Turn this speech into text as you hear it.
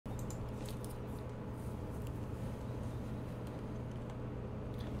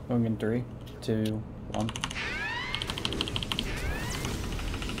Going in 3, 2, 1.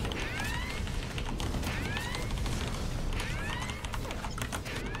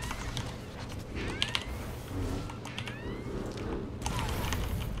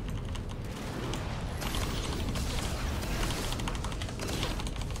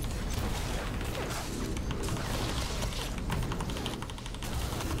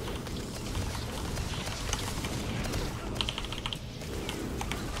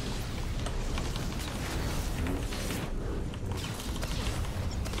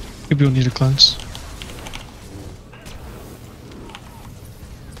 Maybe we'll need a cleanse.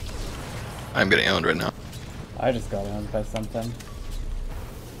 I'm getting owned right now. I just got owned by something.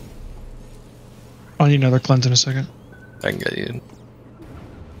 I'll need another cleanse in a second. I can get you.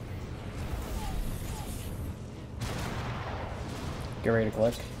 Get ready to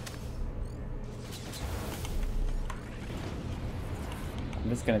click. I'm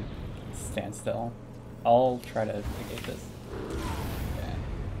just gonna stand still. I'll try to negate this. Okay.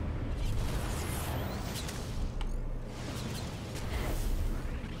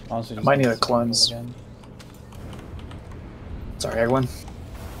 Honestly, just Might need a circle cleanse. again. Sorry, Egwin.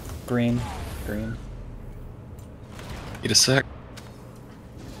 Green, green, Need a sec.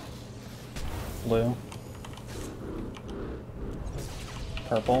 blue,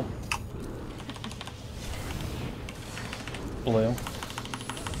 purple, blue,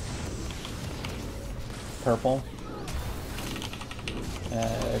 purple,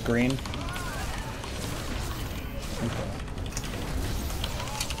 green. Okay.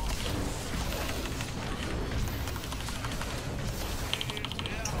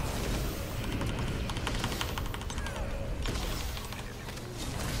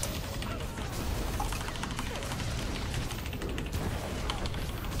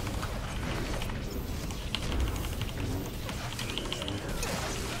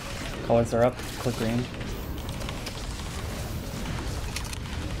 Colors are up, click green.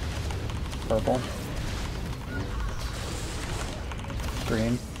 Purple.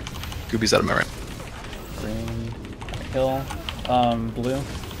 Green. Gooby's out of my right. Green. Hill. Blue.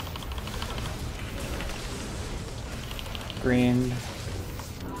 Green.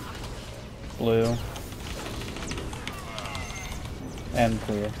 Blue. And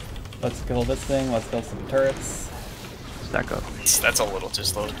clear. Let's kill this thing, let's kill some turrets. Stack up. That's a little too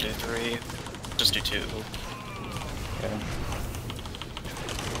slow to do 3. Just do 2. Okay.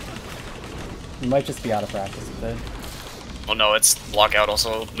 You might just be out of practice with it. Well, no, it's lockout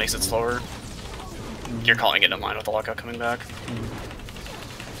also makes it slower. You're calling it in line with the lockout coming back.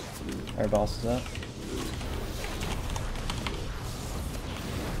 Our boss is up.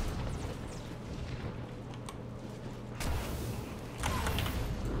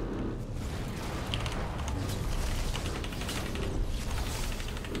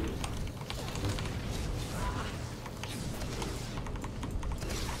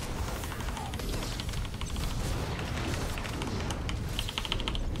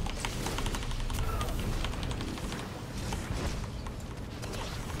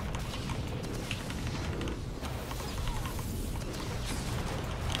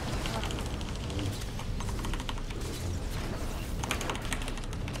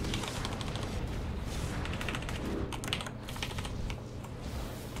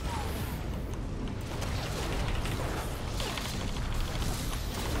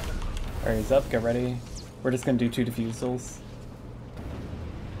 Alright, he's up, get ready. We're just gonna do 2 diffusals.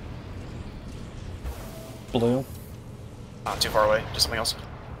 Blue. Not too far away, just something else.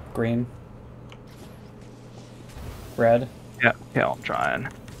 Green. Red. Yeah, I'm trying.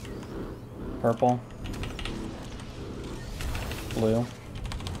 Purple. Blue.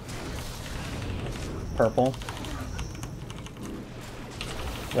 Purple.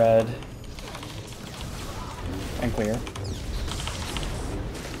 Red. And clear.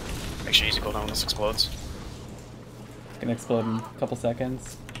 Make sure you use a cooldown when this explodes. Gonna explode in a couple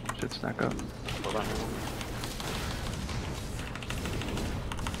seconds. Should stack up. Cooldown.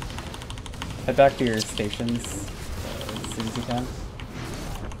 Head back to your stations as soon as you can.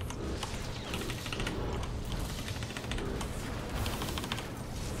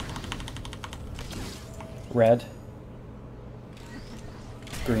 Red.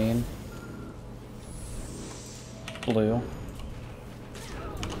 Green. Blue.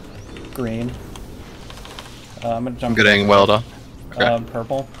 Green. I'm gonna jump. I'm getting Welda.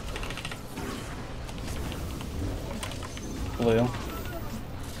 Purple. Blue.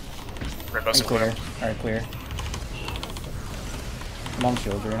 Red And buff's clear. clear. Alright, clear. I'm on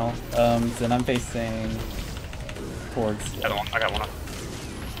shield journal. Then I'm facing towards. I got one up.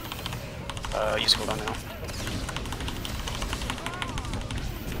 Use cooldown now.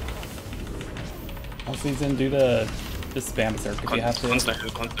 Once he's in, do the spam berserk if you have to. Cleanse the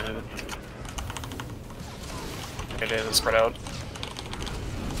hood, cleanse the hood. It is spread out.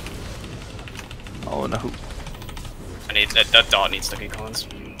 Oh no. I need that dot needs to be cleansed.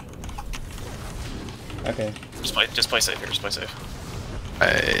 Okay, Just play safe here. Just play safe.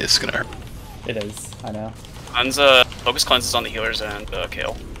 It's gonna hurt. it is. I know. Cleanse, focus cleanses on the healers and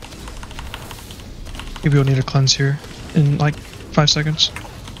Kale. Maybe we'll need a cleanse here in like 5 seconds.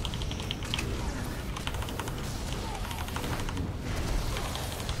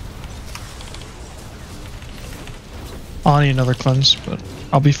 I'll need another cleanse, but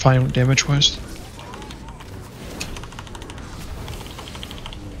I'll be fine damage wise.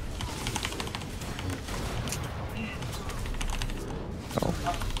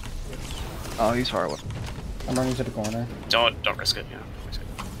 Oh, he's far away. I'm running to the corner. Don't risk it. Yeah.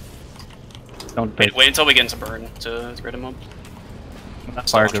 Don't Wait until we get into burn to grid him up.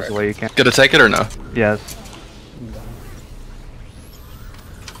 fire goes away. You can't. Gonna take it or no? Yes.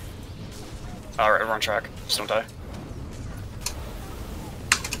 Alright, we're on track. Just don't die.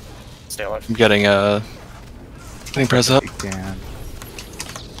 Stay alive. I'm getting press up. You can.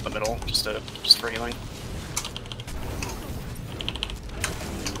 The middle, just for healing.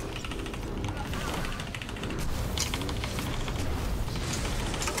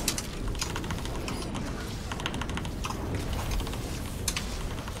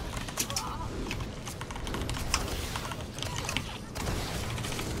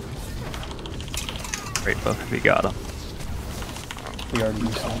 Great buff if you got him. We already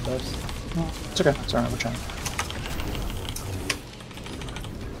used all of those. No, it's okay. It's alright, we're trying.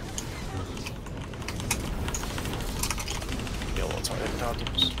 Feel a little tired without.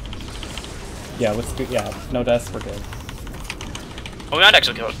 Yeah, let's do. Yeah, no deaths. We're good. Oh, we might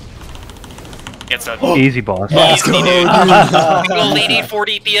actually kill it. Gets that. Easy boss. Easy, dude. Single lady, 4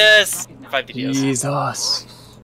 DPS. 5 DPS. Jesus.